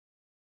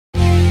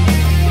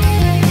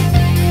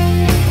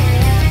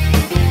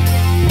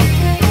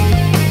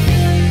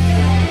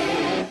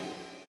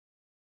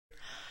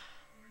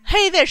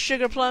there,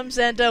 Sugar Plums,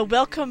 and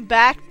welcome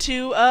back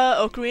to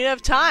Ocarina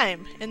of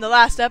Time. In the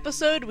last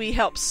episode, we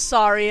helped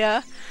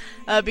Saria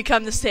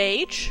become the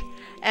sage,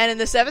 and in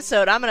this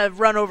episode, I'm gonna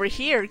run over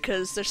here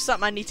because there's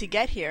something I need to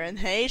get here. And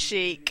hey,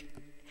 Sheik,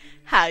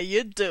 how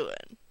you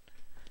doing?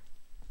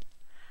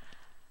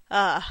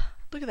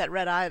 Look at that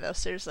red eye, though.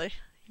 Seriously,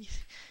 he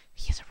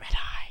has a red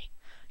eye.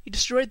 You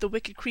destroyed the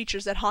wicked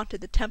creatures that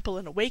haunted the temple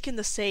and awakened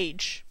the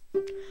sage,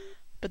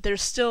 but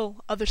there's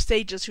still other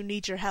sages who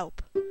need your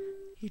help.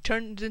 He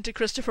turned into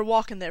Christopher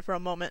Walken there for a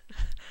moment.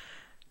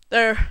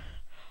 There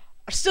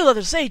are still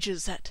other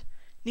sages that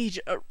need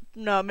you.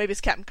 No, maybe it's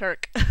Captain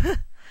Kirk. In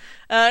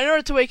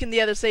order to awaken the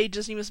other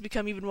sages, you must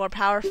become even more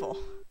powerful.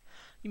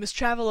 You must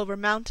travel over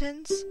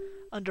mountains,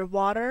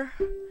 underwater,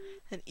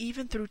 and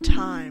even through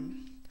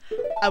time.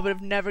 I would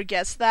have never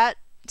guessed that,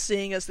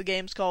 seeing as the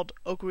game's called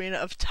Ocarina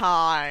of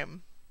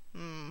Time.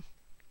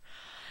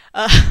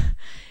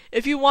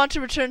 If you want to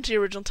return to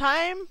your original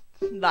time,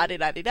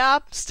 la-di-da-di-da,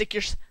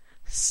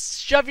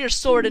 shove your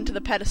sword into the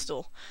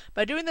pedestal.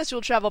 By doing this, you'll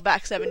travel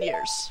back 7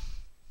 years.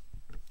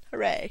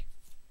 Hooray.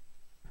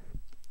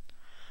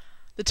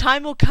 The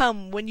time will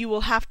come when you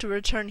will have to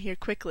return here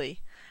quickly.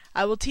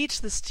 I will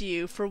teach this to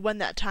you for when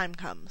that time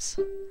comes.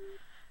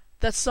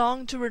 That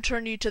song to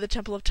return you to the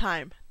Temple of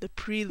Time, the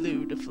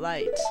Prelude of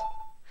Light.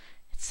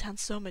 It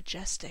sounds so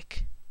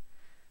majestic.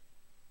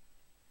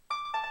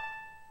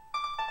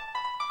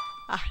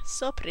 Ah,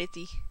 so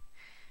pretty.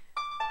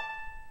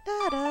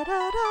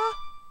 Da-da-da-da.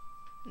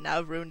 Now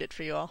I've ruined it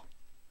for you all.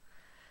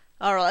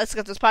 Alright, let's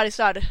get this party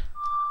started.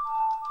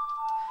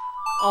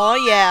 Oh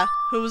yeah,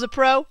 who's a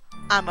pro?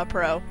 I'm a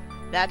pro.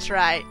 That's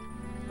right.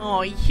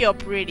 Oh, you're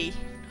pretty.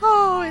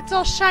 Oh, it's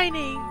all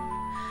shining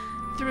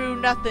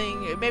through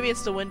nothing. Maybe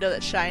it's the window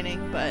that's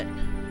shining, but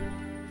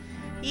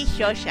he's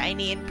so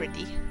shiny and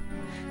pretty.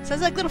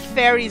 Sounds like little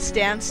fairies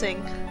dancing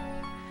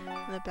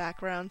in the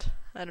background.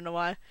 I don't know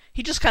why.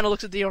 He just kind of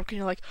looks at the orc and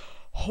you're like,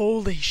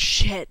 holy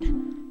shit,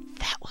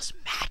 that was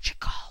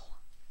magical.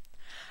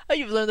 Oh,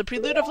 you've learned the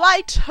Prelude of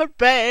Light.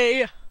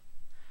 Hooray!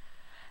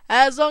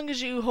 As long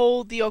as you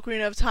hold the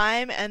Ocarina of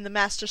Time and the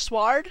Master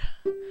Sword,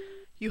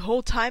 you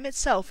hold time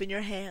itself in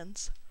your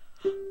hands.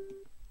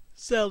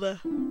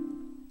 Zelda,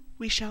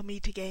 we shall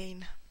meet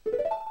again.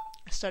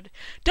 I started.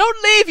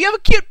 Don't leave! You have a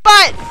cute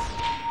butt!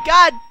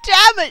 God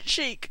damn it,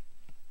 Sheik!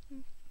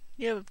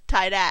 You have a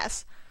tight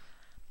ass.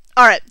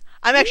 Alright,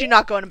 I'm actually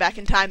not going back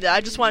in time, though. I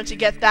just wanted to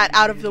get that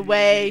out of the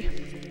way,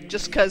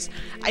 just because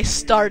I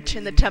start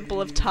in the Temple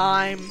of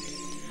Time.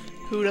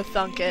 Who'd have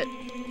thunk it?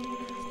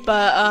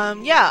 But,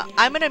 yeah,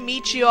 I'm gonna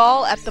meet you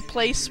all at the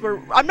place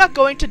where... I'm not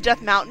going to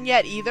Death Mountain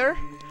yet, either.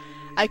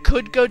 I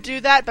could go do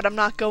that, but I'm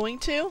not going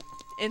to.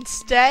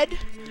 Instead,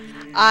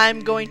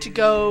 I'm going to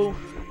go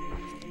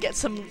get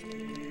some,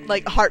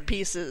 like, heart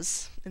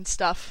pieces and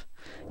stuff.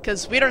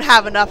 Because we don't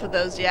have enough of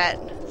those yet.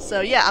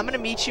 So, yeah, I'm gonna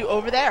meet you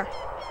over there.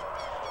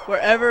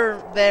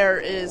 Wherever there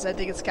is, I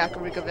think it's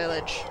Kakariko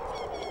Village.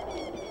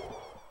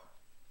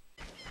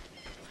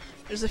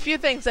 There's a few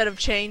things that have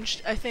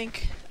changed, I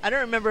think. I don't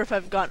remember if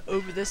I've gone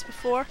over this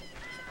before.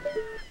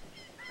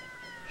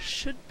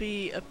 Should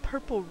be a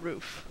purple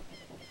roof.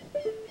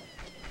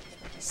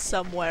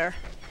 Somewhere.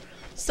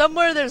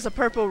 Somewhere there's a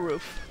purple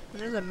roof.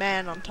 And there's a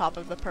man on top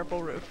of the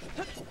purple roof.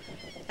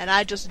 And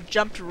I just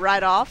jumped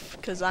right off,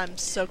 because I'm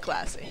so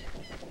classy.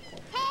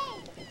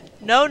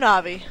 No,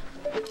 Navi.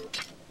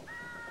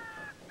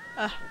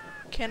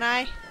 Can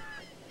I?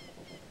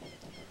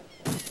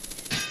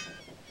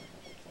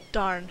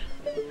 Darn.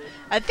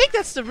 I think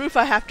that's the roof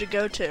I have to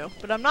go to,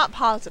 but I'm not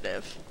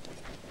positive.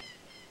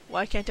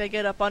 Why can't I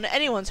get up on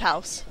anyone's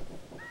house?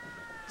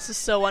 This is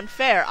so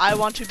unfair. I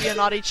want to be a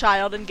naughty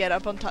child and get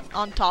up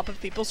on top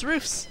of people's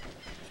roofs.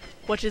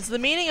 What is the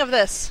meaning of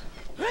this?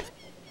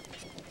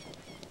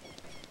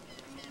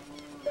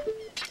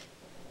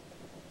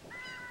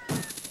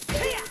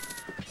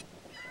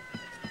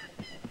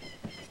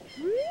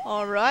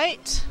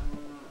 Alright.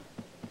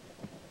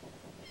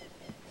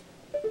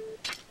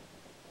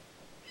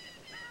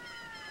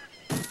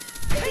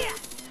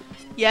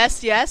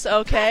 Yes, yes,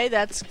 okay,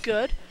 that's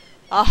good.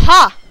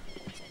 Aha!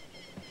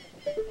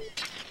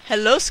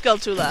 Hello,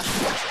 Skulltula.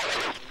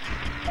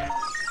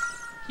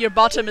 Your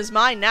bottom is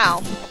mine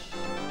now.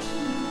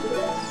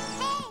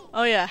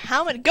 Oh yeah,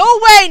 how many— Go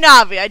away,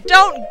 Navi! I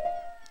don't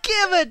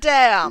give a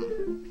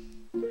damn!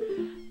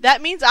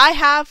 That means I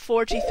have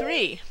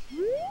 43.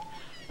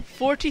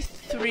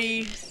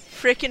 43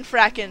 frickin'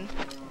 frackin'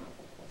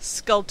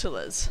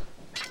 Skulltulas.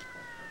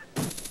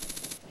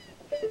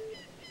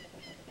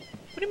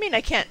 What do you mean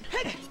I can't?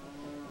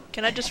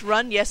 Can I just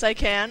run? Yes, I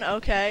can.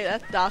 Okay,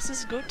 das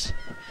is good.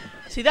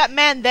 See that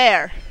man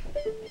there?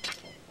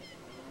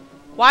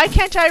 Why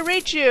can't I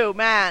reach you,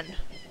 man?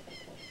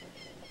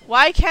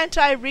 Why can't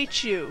I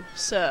reach you,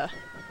 sir?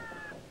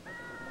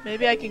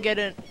 Maybe I can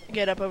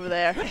get up over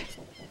there.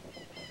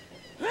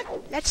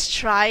 Let's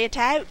try it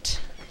out.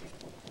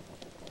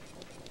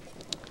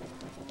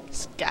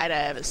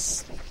 Skydive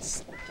is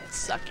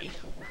sucky.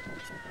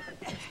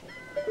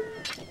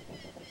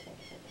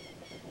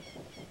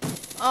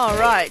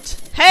 Alright.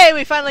 Hey,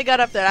 we finally got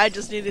up there. I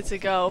just needed to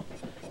go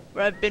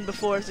where I've been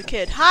before as a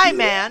kid. Hi,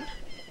 man.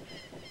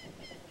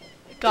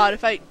 God,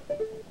 if I...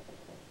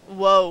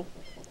 Whoa.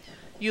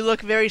 You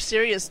look very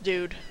serious,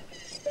 dude.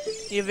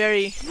 You have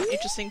very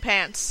interesting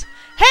pants.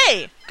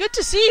 Hey! Good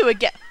to see you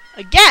again.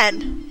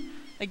 Again?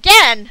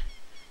 Again?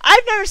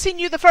 I've never seen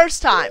you the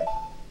first time.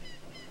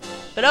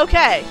 But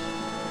okay.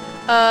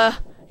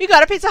 You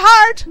got a Pizza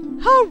Heart!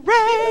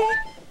 Hooray!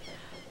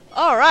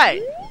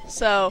 Alright.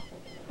 So,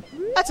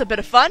 that's a bit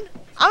of fun.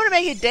 I'm gonna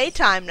make it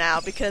daytime now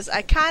because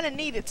I kinda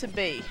need it to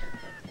be.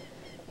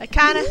 I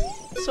kinda,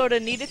 sorta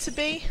need it to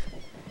be.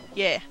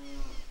 Yeah.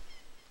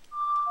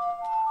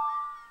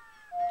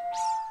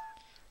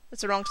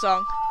 That's the wrong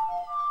song.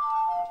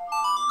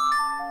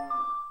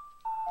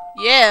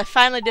 Yeah,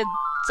 finally did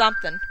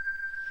something.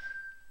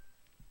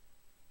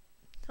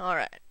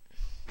 Alright.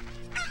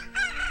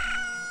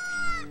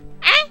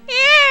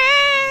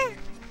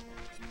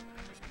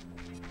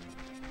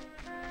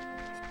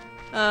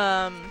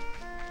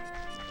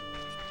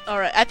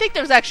 Alright, I think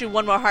there's actually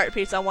one more heart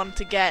piece I wanted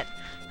to get.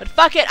 But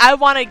fuck it, I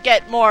want to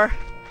get more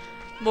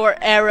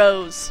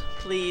arrows,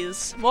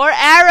 please. More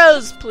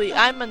arrows, please.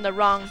 I'm in the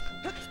wrong...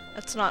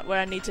 That's not where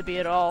I need to be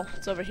at all.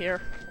 It's over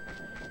here.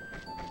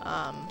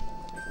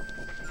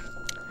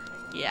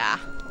 Yeah.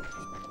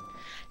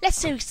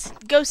 Let's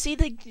go see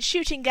the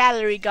shooting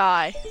gallery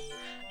guy.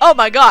 Oh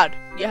my god,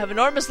 you have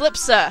enormous lips,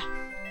 sir.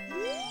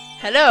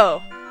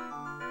 Hello.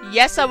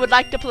 Yes, I would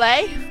like to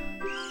play.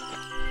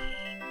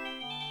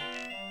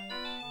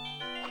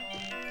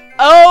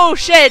 Oh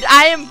shit,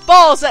 I am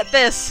balls at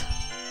this.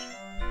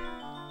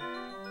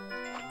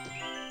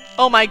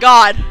 Oh my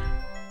god.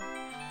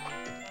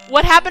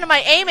 What happened to my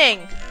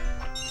aiming?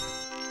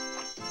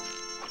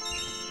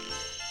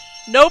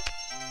 Nope.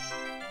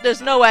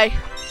 There's no way.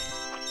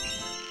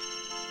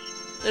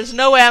 There's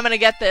no way I'm gonna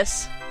get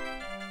this.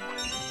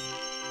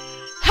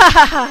 Ha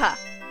ha ha ha.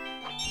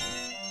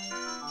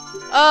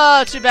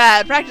 Oh, too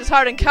bad. Practice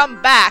hard and come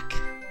back.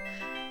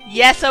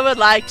 Yes, I would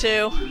like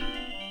to.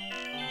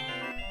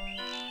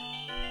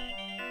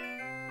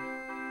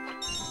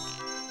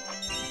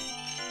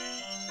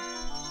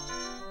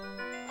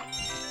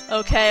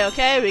 Okay,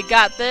 okay, we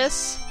got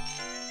this.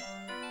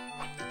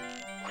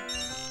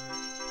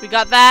 We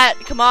got that.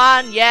 Come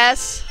on,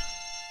 yes.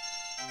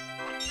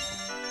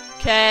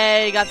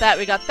 Okay, got that,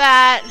 we got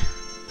that.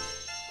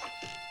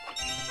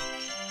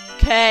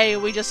 Okay,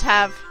 we just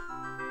have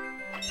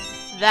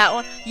that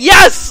one.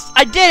 Yes!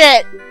 I did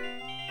it!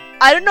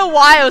 I don't know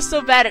why I was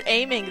so bad at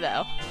aiming,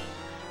 though.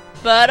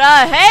 But,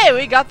 hey,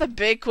 we got the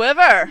big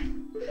quiver.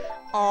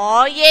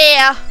 Aw,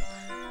 yeah.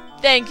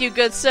 Thank you,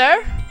 good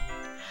sir.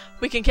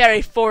 We can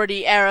carry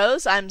 40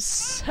 arrows. I'm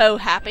so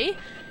happy.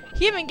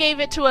 He even gave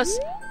it to us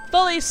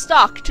fully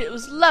stocked. It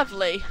was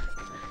lovely.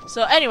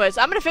 So anyways,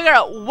 I'm gonna figure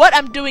out what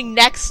I'm doing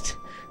next.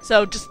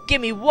 So just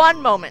give me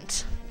one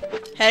moment.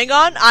 Hang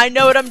on, I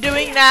know what I'm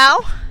doing now.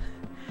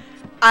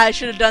 I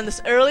should have done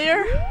this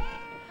earlier.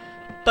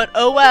 But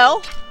oh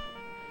well.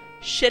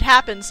 Shit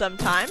happens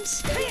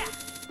sometimes.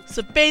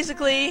 So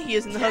basically,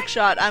 using the hook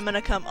shot, I'm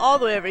gonna come all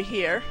the way over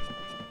here.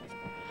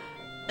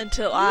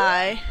 Until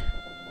I...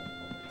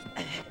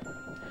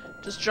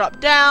 just drop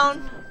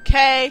down.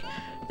 Okay.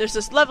 There's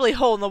this lovely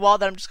hole in the wall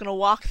that I'm just gonna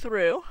walk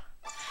through.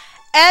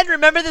 And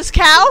remember this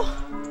cow?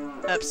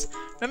 Oops.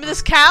 Remember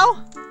this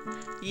cow?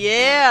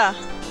 Yeah.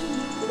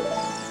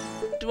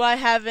 Do I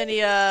have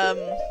any, do I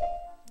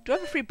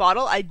have a free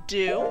bottle? I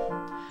do.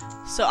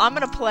 So I'm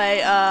gonna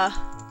play, her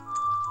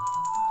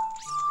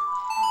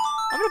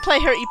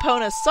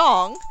Epona's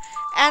song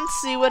and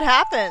see what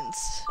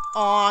happens.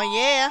 Aw,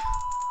 yeah.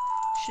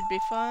 Should be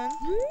fun.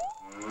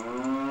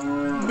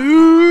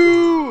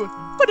 Moo!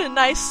 What a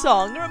nice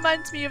song. It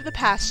reminds me of the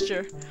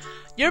pasture.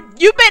 You've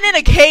been in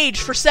a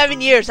cage for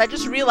 7 years. I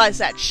just realized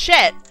that.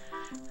 Shit.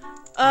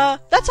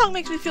 That song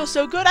makes me feel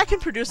so good I can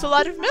produce a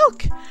lot of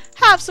milk.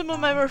 Have some of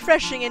my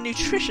refreshing and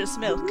nutritious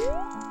milk.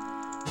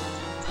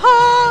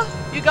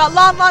 Ha! You got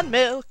lon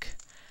milk.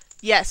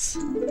 Yes.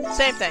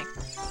 Same thing.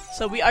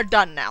 So we are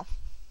done now.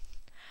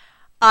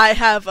 I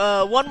have,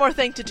 one more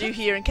thing to do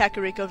here in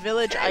Kakariko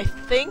Village, I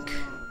think.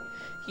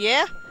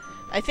 Yeah?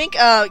 I think,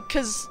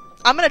 cause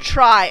I'm gonna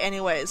try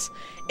anyways.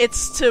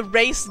 It's to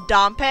race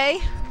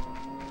Dampé.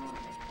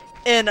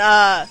 And,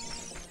 I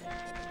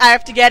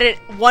have to get it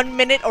 1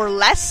 minute or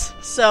less.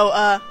 So,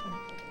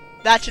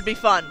 that should be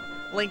fun.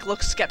 Link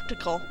looks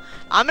skeptical.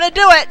 I'm gonna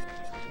do it!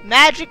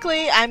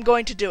 Magically, I'm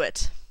going to do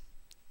it.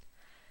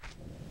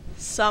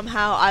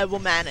 Somehow I will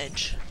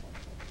manage.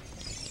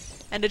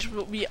 And it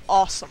will be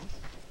awesome.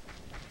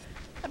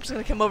 I'm just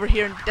gonna come over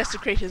here and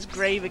desecrate his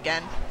grave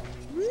again.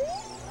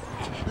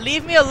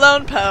 Leave me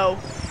alone, Poe.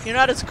 You're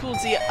not as cool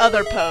as the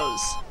other Poes.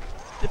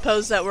 The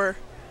Poes that were...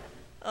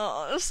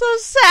 Oh, so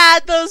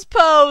sad, those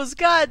Poes.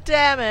 God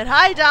damn it.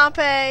 Hi,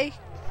 Dampé.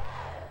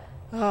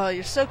 Oh,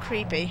 you're so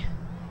creepy.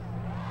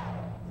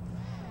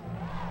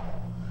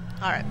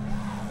 Alright.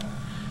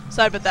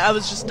 Sorry about that. I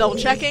was just double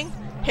checking.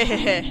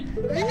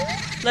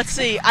 Hehehe. Let's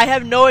see. I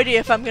have no idea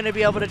if I'm gonna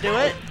be able to do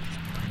it.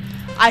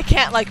 I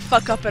can't, like,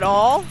 fuck up at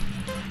all.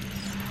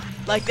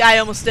 Like I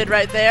almost did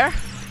right there.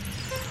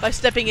 By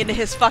stepping into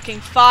his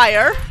fucking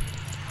fire.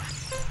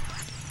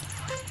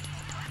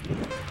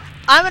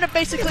 I'm gonna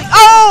basically—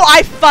 oh!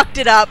 I fucked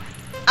it up!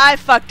 I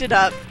fucked it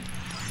up.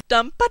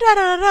 Dum ba da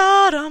da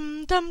da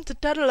dum dum da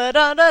da da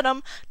da da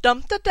dum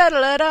dum da da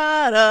da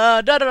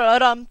da da da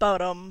dum ba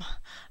dum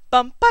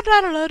bum ba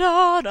da da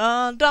da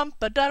da dum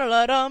ba da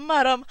da dum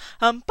ba dum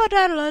ba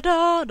da da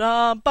da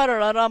da ba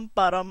da dum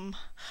ba dum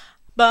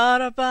ba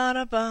da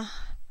ba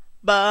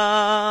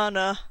ba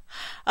na.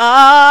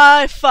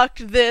 I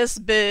fucked this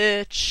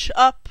bitch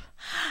up.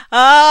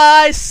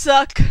 I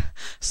suck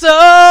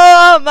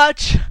so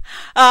much.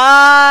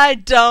 I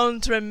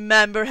don't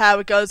remember how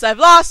it goes. I've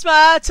lost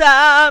my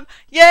time.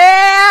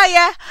 Yeah,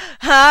 yeah.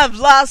 I've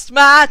lost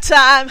my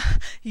time.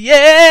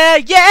 Yeah,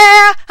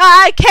 yeah.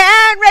 I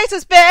can't race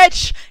this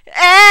bitch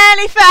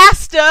any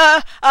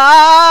faster.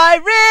 I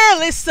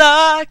really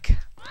suck.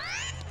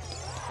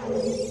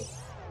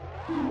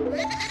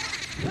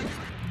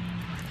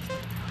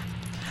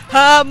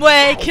 I'm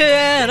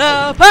waking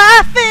up,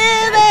 I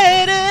feel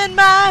it in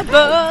my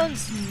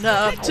bones,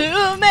 enough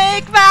to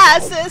make my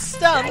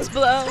systems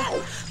blow.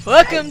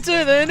 Welcome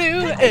to the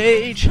new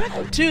age,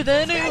 to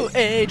the new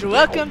age,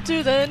 welcome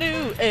to the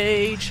new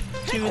age,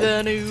 to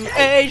the new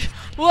age.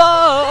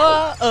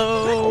 Whoa,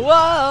 oh,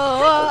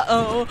 whoa,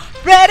 oh,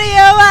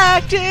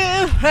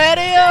 radioactive,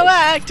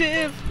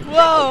 radioactive,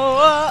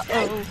 whoa,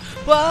 oh,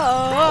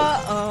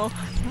 whoa, oh.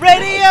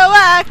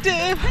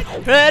 Radioactive,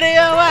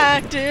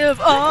 radioactive,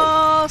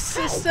 all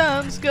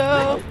systems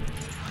go.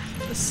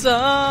 The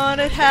sun,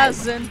 it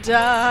hasn't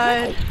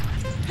died.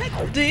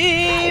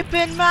 Deep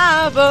in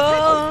my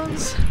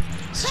bones,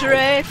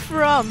 straight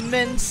from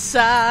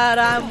inside,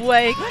 I'm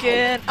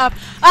waking up.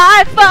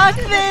 I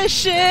fucked this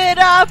shit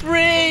up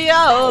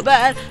real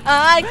bad.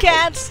 I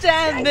can't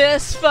stand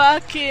this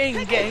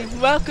fucking game.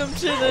 Welcome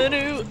to the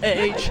new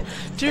age,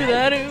 to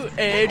the new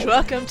age,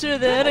 welcome to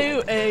the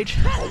new age.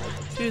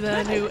 To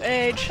the new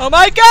age. Oh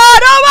my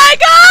god! Oh my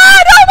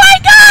god! Oh my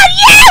god!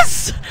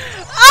 Yes!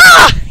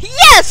 Ah!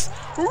 Yes!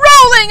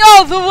 Rolling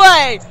all the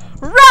way!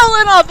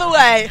 Rolling all the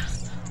way!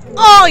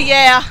 Oh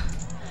yeah!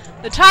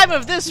 The time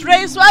of this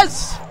race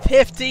was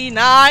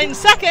 59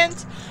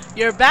 seconds!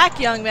 You're back,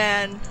 young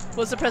man.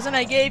 Was the present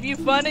I gave you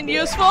fun and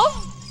useful?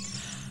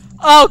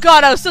 Oh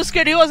god, I was so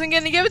scared he wasn't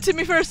gonna give it to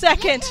me for a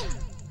second.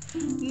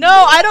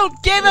 No, I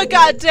don't give a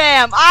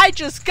goddamn! I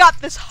just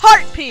got this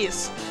heart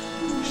piece!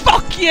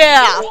 Fuck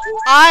yeah!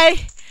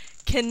 I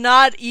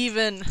cannot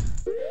even—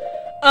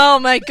 oh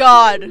my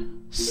god.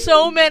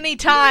 So many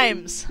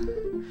times.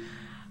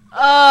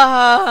 I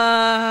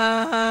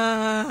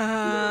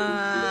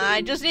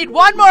just need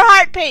one more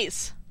heart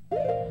piece.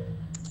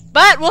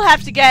 But we'll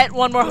have to get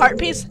one more heart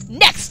piece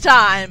next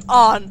time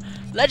on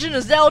Legend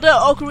of Zelda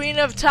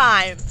Ocarina of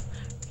Time.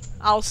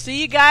 I'll see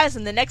you guys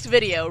in the next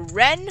video.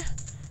 Ren,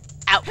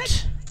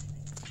 out.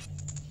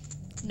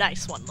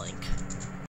 Nice one, Link.